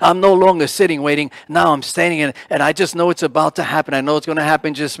place. I'm no longer sitting waiting. Now I'm standing and I just know it's about to happen. I know it's going to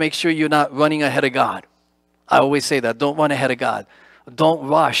happen. Just make sure you're not running ahead of God. I always say that. Don't run ahead of God. Don't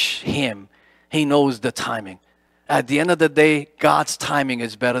rush him. He knows the timing. At the end of the day, God's timing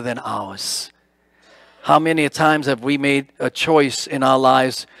is better than ours. How many times have we made a choice in our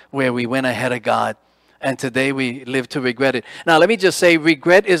lives where we went ahead of God, and today we live to regret it? Now, let me just say,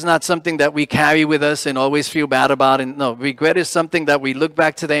 regret is not something that we carry with us and always feel bad about. And no, regret is something that we look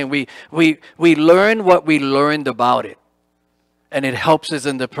back today and we learn what we learned about it. And it helps us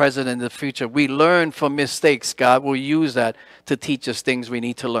in the present and the future. We learn from mistakes. God will use that to teach us things we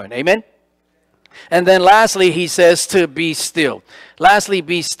need to learn. Amen? And then lastly, he says to be still. Lastly,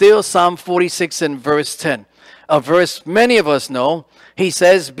 be still, Psalm 46 and verse 10. A verse many of us know. He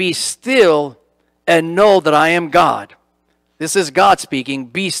says, be still and know that I am God. This is God speaking.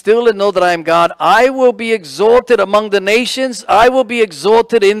 Be still and know that I am God. I will be exalted among the nations. I will be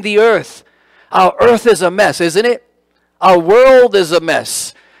exalted in the earth. Our earth is a mess, isn't it? Our world is a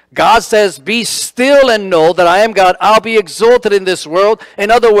mess. God says, be still and know that I am God. I'll be exalted in this world. In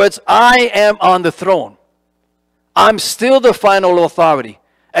other words, I am on the throne. I'm still the final authority.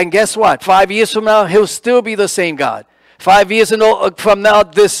 And guess what? 5 years from now, he'll still be the same God. 5 years from now,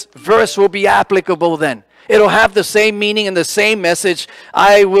 this verse will be applicable then. It'll have the same meaning and the same message.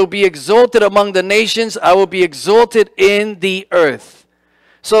 I will be exalted among the nations. I will be exalted in the earth.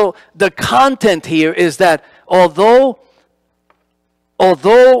 So the content here is that although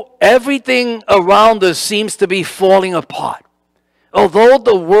everything around us seems to be falling apart, although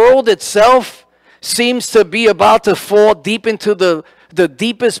the world itself seems to be about to fall deep into the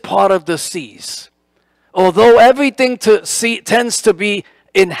deepest part of the seas, although everything tends to be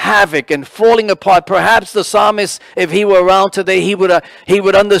in havoc and falling apart, perhaps the psalmist, if he were around today, he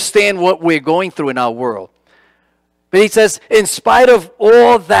would understand what we're going through in our world. But he says, in spite of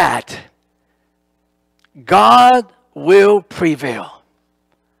all that, God will prevail.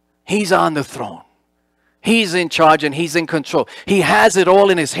 He's on the throne. He's in charge and he's in control. He has it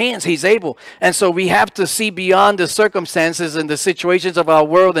all in his hands. He's able. And so we have to see beyond the circumstances and the situations of our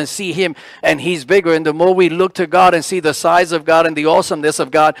world and see him, and he's bigger. And the more we look to God and see the size of God and the awesomeness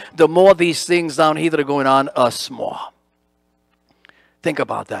of God, the more these things down here that are going on are small. Think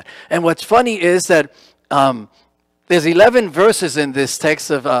about that. And what's funny is that there's 11 verses in this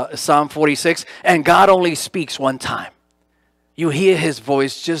text of Psalm 46, and God only speaks one time. You hear his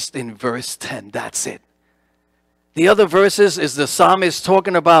voice just in verse 10. That's it. The other verses is the psalmist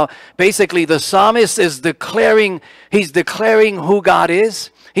talking about, basically the psalmist is declaring, he's declaring who God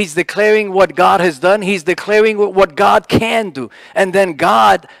is. He's declaring what God has done. He's declaring what God can do. And then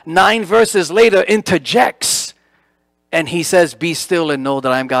God, 9 verses later, interjects. And he says, be still and know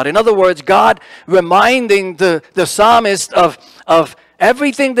that I am God. In other words, God reminding the psalmist of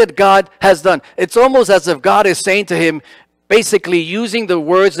everything that God has done. It's almost as if God is saying to him, basically using the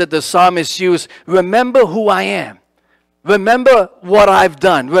words that the psalmist used, remember who I am. Remember what I've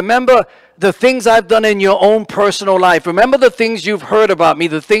done. Remember the things I've done in your own personal life. Remember the things you've heard about me,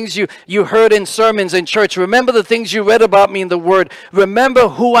 the things you heard in sermons in church. Remember the things you read about me in the Word. Remember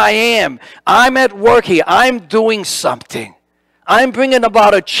who I am. I'm at work here. I'm doing something. I'm bringing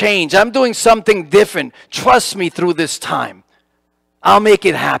about a change. I'm doing something different. Trust me through this time. I'll make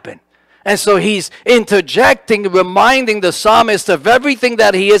it happen. And so he's interjecting, reminding the psalmist of everything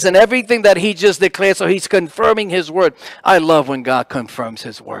that he is and everything that he just declared. So he's confirming his word. I love when God confirms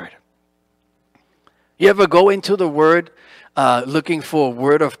his word. You ever go into the word looking for a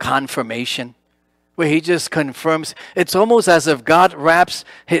word of confirmation where he just confirms? It's almost as if God raps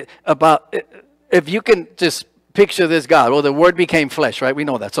about, if you can just picture this God. Well, the word became flesh, right? We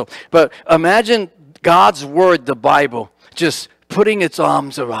know that. So, but imagine God's word, the Bible, just putting its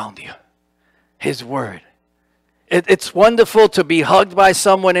arms around you. His word. It's wonderful to be hugged by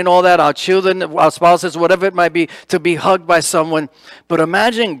someone and all that, our children, our spouses, whatever it might be, to be hugged by someone. But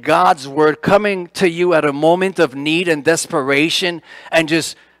imagine God's word coming to you at a moment of need and desperation and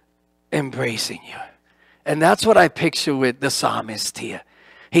just embracing you. And that's what I picture with the psalmist here.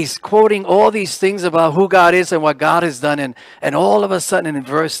 He's quoting all these things about who God is and what God has done. And all of a sudden in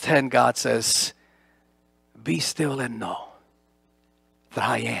verse 10, God says, be still and know that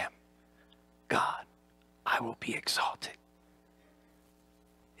I am God. I will be exalted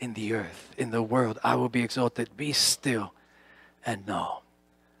in the earth, in the world. I will be exalted. Be still and know.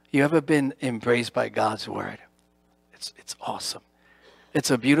 You ever been embraced by God's word? It's awesome.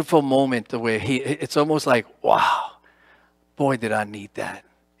 It's a beautiful moment where it's almost like, wow, boy, did I need that.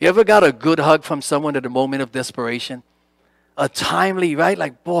 You ever got a good hug from someone at a moment of desperation? A timely, right?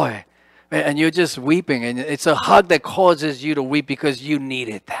 Like, boy, and you're just weeping. And it's a hug that causes you to weep because you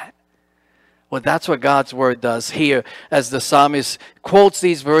needed that. Well, that's what God's word does here. As the psalmist quotes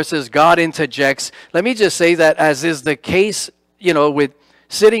these verses, God interjects. Let me just say that as is the case, with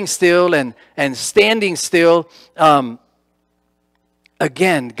sitting still and standing still,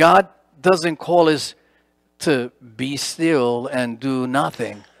 again, God doesn't call us to be still and do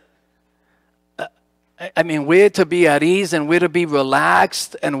nothing. I mean, we're to be at ease and we're to be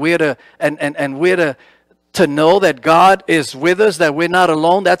relaxed and we're to know that God is with us, that we're not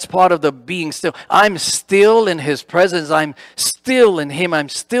alone. That's part of the being still. I'm still in his presence. I'm still in him. I'm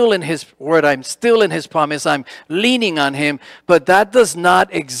still in his word. I'm still in his promise. I'm leaning on him. But that does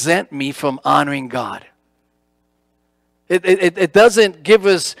not exempt me from honoring God. It doesn't give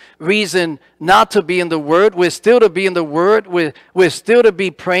us reason not to be in the word. We're still to be in the word. We're still to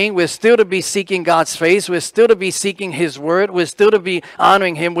be praying. We're still to be seeking God's face. We're still to be seeking his word. We're still to be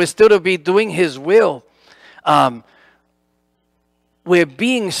honoring him. We're still to be doing his will. We're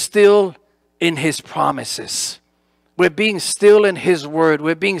being still in his promises. We're being still in his word.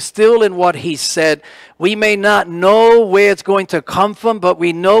 We're being still in what he said. We may not know where it's going to come from, but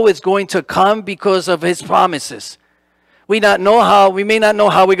we know it's going to come because of his promises. We may not know how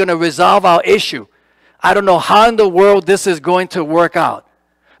we're going to resolve our issue. I don't know how in the world this is going to work out.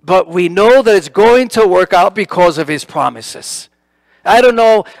 But we know that it's going to work out because of his promises. I don't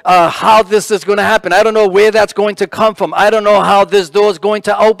know how this is going to happen. I don't know where that's going to come from. I don't know how this door is going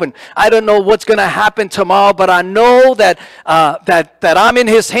to open. I don't know what's going to happen tomorrow, but I know that I'm in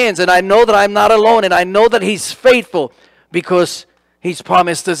his hands, and I know that I'm not alone, and I know that he's faithful because he's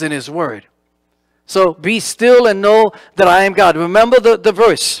promised us in his word. So be still and know that I am God. Remember the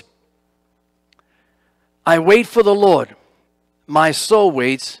verse. I wait for the Lord. My soul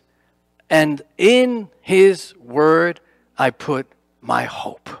waits, and in his word I put my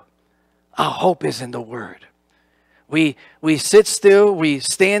hope. Our hope is in the word. We sit still, we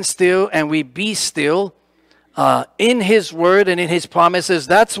stand still, and we be still in his word and in his promises,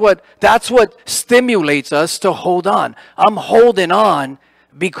 that's what stimulates us to hold on. I'm holding on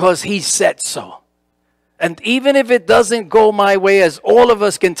because he said so. And even if it doesn't go my way, as all of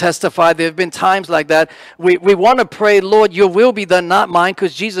us can testify, there have been times like that. We want to pray, Lord, your will be done, not mine,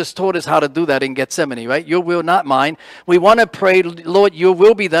 because Jesus taught us how to do that in Gethsemane, right? Your will, not mine. We want to pray, Lord, your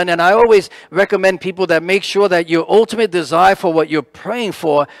will be done. And I always recommend people that make sure that your ultimate desire for what you're praying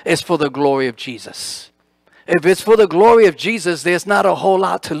for is for the glory of Jesus. If it's for the glory of Jesus, there's not a whole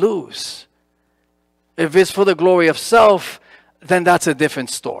lot to lose. If it's for the glory of self, then that's a different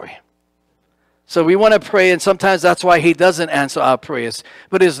story. So we want to pray, and sometimes that's why he doesn't answer our prayers.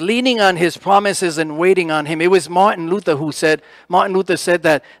 But it's leaning on his promises and waiting on him. It was Martin Luther said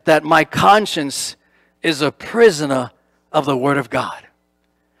that my conscience is a prisoner of the word of God.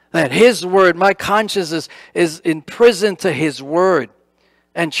 That his word, my conscience is imprisoned to his word.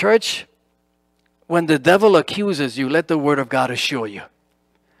 And church, when the devil accuses you, let the word of God assure you.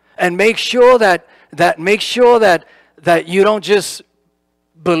 And make sure that you don't just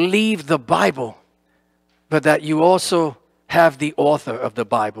believe the Bible, but that you also have the author of the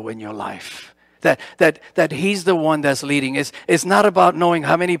Bible in your life. That he's the one that's leading. It's not about knowing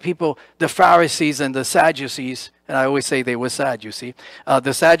how many people, the Pharisees and the Sadducees, and I always say they were sad, you see.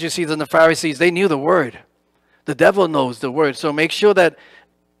 The Sadducees and the Pharisees, they knew the word. The devil knows the word. So make sure that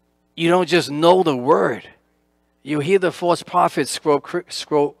you don't just know the word. You hear the false prophets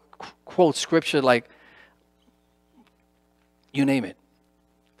quote scripture like, you name it.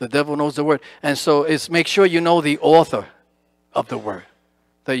 The devil knows the word. And so it's make sure you know the author of the word.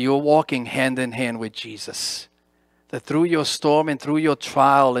 That you're walking hand in hand with Jesus. That through your storm and through your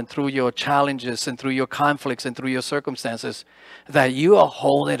trial and through your challenges and through your conflicts and through your circumstances, that you are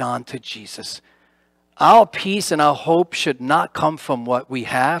holding on to Jesus. Our peace and our hope should not come from what we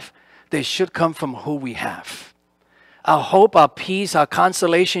have. They should come from who we have. Our hope, our peace, our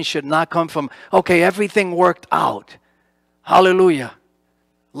consolation should not come from, okay, everything worked out. Hallelujah.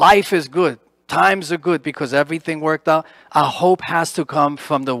 Life is good. Times are good because everything worked out. Our hope has to come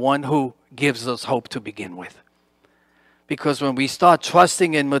from the one who gives us hope to begin with. Because when we start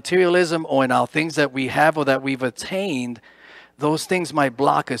trusting in materialism or in our things that we have or that we've attained, those things might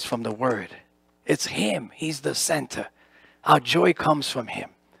block us from the word. It's him. He's the center. Our joy comes from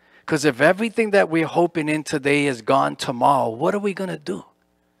him. Because if everything that we're hoping in today is gone tomorrow, what are we going to do?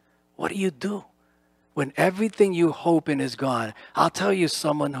 What do you do? When everything you hope in is gone, I'll tell you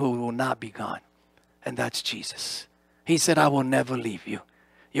someone who will not be gone. And that's Jesus. He said, I will never leave you.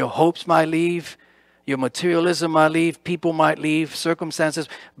 Your hopes might leave. Your materialism might leave. People might leave. Circumstances.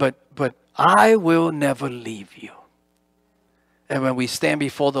 But I will never leave you. And when we stand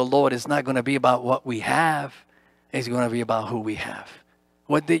before the Lord, it's not going to be about what we have. It's going to be about who we have.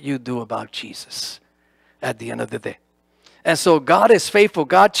 What did you do about Jesus at the end of the day? And so God is faithful.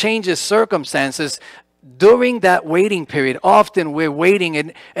 God changes circumstances during that waiting period. Often we're waiting,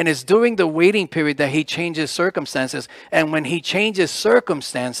 and it's during the waiting period that he changes circumstances. And when he changes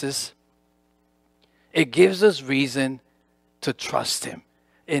circumstances, it gives us reason to trust him.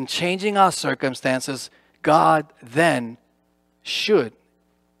 In changing our circumstances, God then should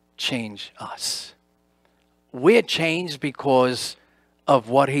change us. We're changed because of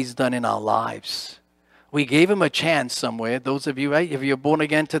what he's done in our lives. We gave him a chance somewhere. Those of you, right, if you're born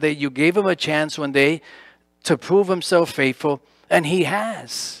again today, you gave him a chance one day to prove himself faithful, and he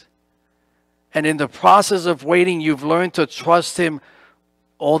has. And in the process of waiting, you've learned to trust him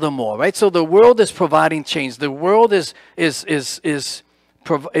all the more, right? So the world is providing change. The world is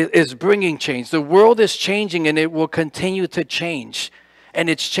bringing change. The world is changing, and it will continue to change. And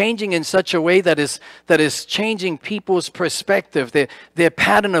it's changing in such a way that is changing people's perspective, their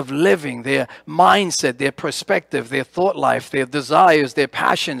pattern of living, their mindset, their perspective, their thought life, their desires, their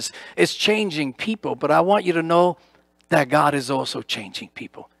passions. It's changing people. But I want you to know that God is also changing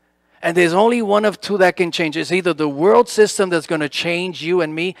people. And there's only one of two that can change. It's either the world system that's going to change you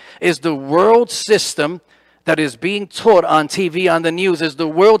and me, is the world system that is being taught on TV, on the news, is the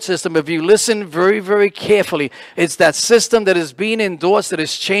world system. If you listen very, very carefully, it's that system that is being endorsed that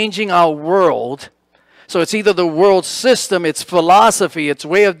is changing our world. So it's either the world system, its philosophy, its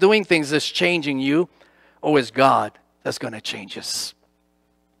way of doing things that's changing you, or it's God that's going to change us.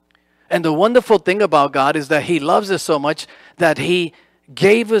 And the wonderful thing about God is that he loves us so much that he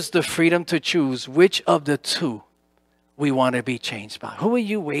gave us the freedom to choose which of the two we want to be changed by. Who are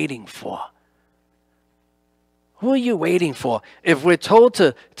you waiting for? Who are you waiting for? If we're told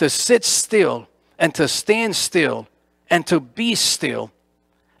to sit still and to stand still and to be still,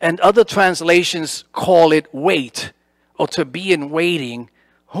 and other translations call it wait or to be in waiting,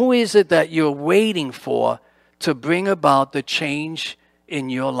 who is it that you're waiting for to bring about the change in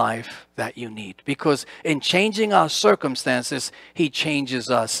your life that you need. Because in changing our circumstances, he changes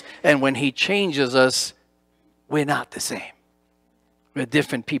us. And when he changes us, we're not the same. We're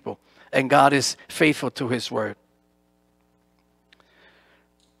different people. And God is faithful to his word.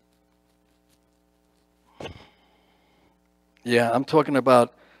 Yeah, I'm talking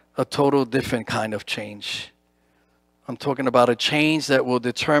about a total different kind of change. I'm talking about a change that will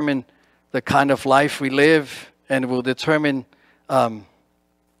determine the kind of life we live and will determine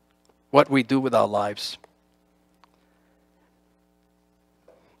what we do with our lives.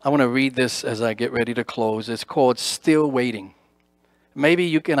 I want to read this as I get ready to close. It's called Still Waiting. Maybe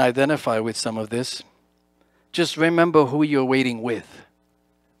you can identify with some of this. Just remember who you're waiting with.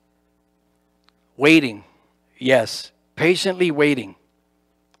 Waiting, yes, patiently waiting,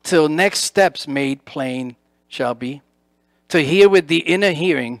 till next steps made plain shall be, to hear with the inner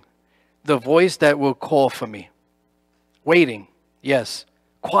hearing the voice that will call for me. Waiting, yes,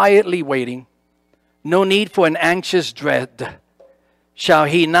 quietly waiting, no need for an anxious dread. Shall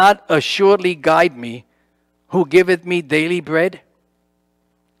he not assuredly guide me, who giveth me daily bread?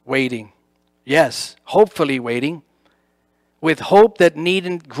 Waiting, yes, hopefully waiting, with hope that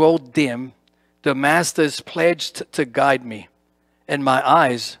needn't grow dim. The Master is pledged to guide me, and my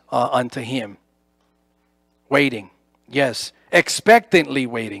eyes are unto him. Waiting, yes, expectantly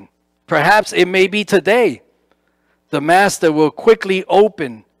waiting. Perhaps it may be today. The Master will quickly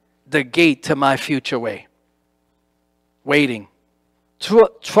open the gate to my future way. Waiting,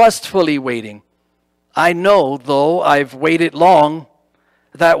 trustfully waiting. I know, though I've waited long,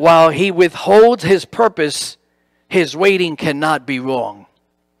 that while he withholds his purpose, his waiting cannot be wrong.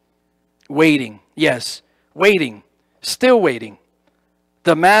 Waiting, yes, waiting, still waiting.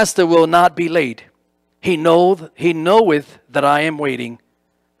 The Master will not be late. He knoweth that I am waiting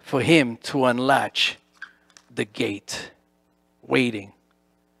for him to unlatch the gate. Waiting,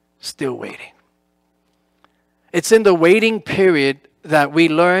 still waiting. It's in the waiting period that we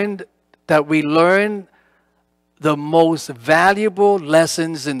learn the most valuable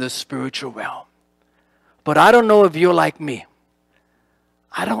lessons in the spiritual realm. But I don't know if you're like me.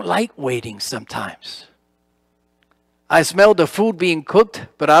 I don't like waiting sometimes. I smell the food being cooked,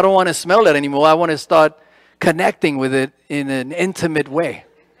 but I don't want to smell it anymore. I want to start connecting with it in an intimate way.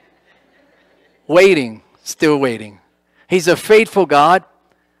 Waiting, still waiting. He's a faithful God.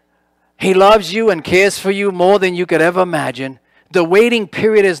 He loves you and cares for you more than you could ever imagine. The waiting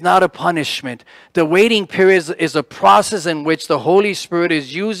period is not a punishment. The waiting period is a process in which the Holy Spirit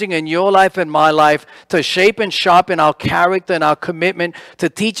is using in your life and my life to shape and sharpen our character and our commitment, to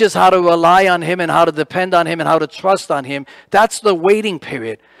teach us how to rely on him and how to depend on him and how to trust on him. That's the waiting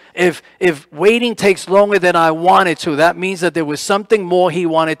period. If waiting takes longer than I wanted to, that means that there was something more he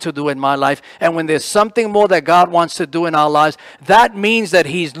wanted to do in my life. And when there's something more that God wants to do in our lives, that means that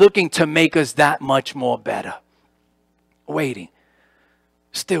he's looking to make us that much more better. Waiting.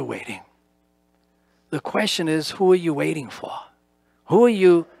 Still waiting. The question is, who are you waiting for? Who are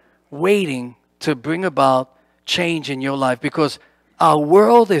you waiting to bring about change in your life? Because our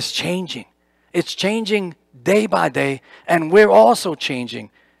world is changing. It's changing day by day, and we're also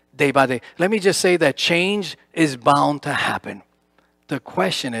changing day by day. Let me just say that change is bound to happen. The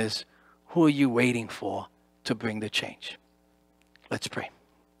question is, who are you waiting for to bring the change? Let's pray.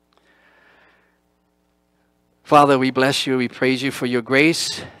 Father, we bless you. We praise you for your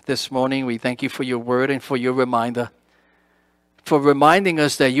grace this morning. We thank you for your word and for your reminder, for reminding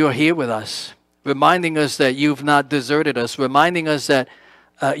us that you're here with us, reminding us that you've not deserted us, reminding us that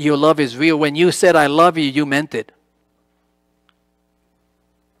your love is real. When you said, I love you, you meant it.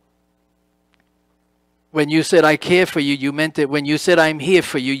 When you said, I care for you, you meant it. When you said, I'm here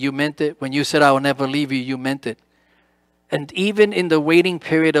for you, you meant it. When you said, I will never leave you, you meant it. And even in the waiting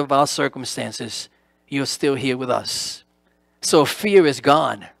period of our circumstances, you're still here with us. So fear is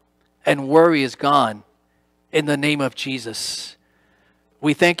gone and worry is gone in the name of Jesus.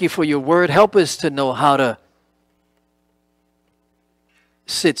 We thank you for your word. Help us to know how to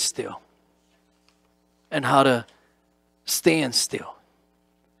sit still and how to stand still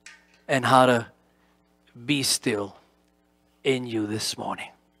and how to be still in you this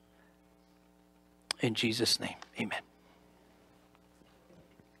morning. In Jesus' name, amen.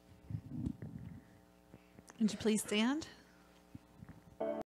 Would you please stand?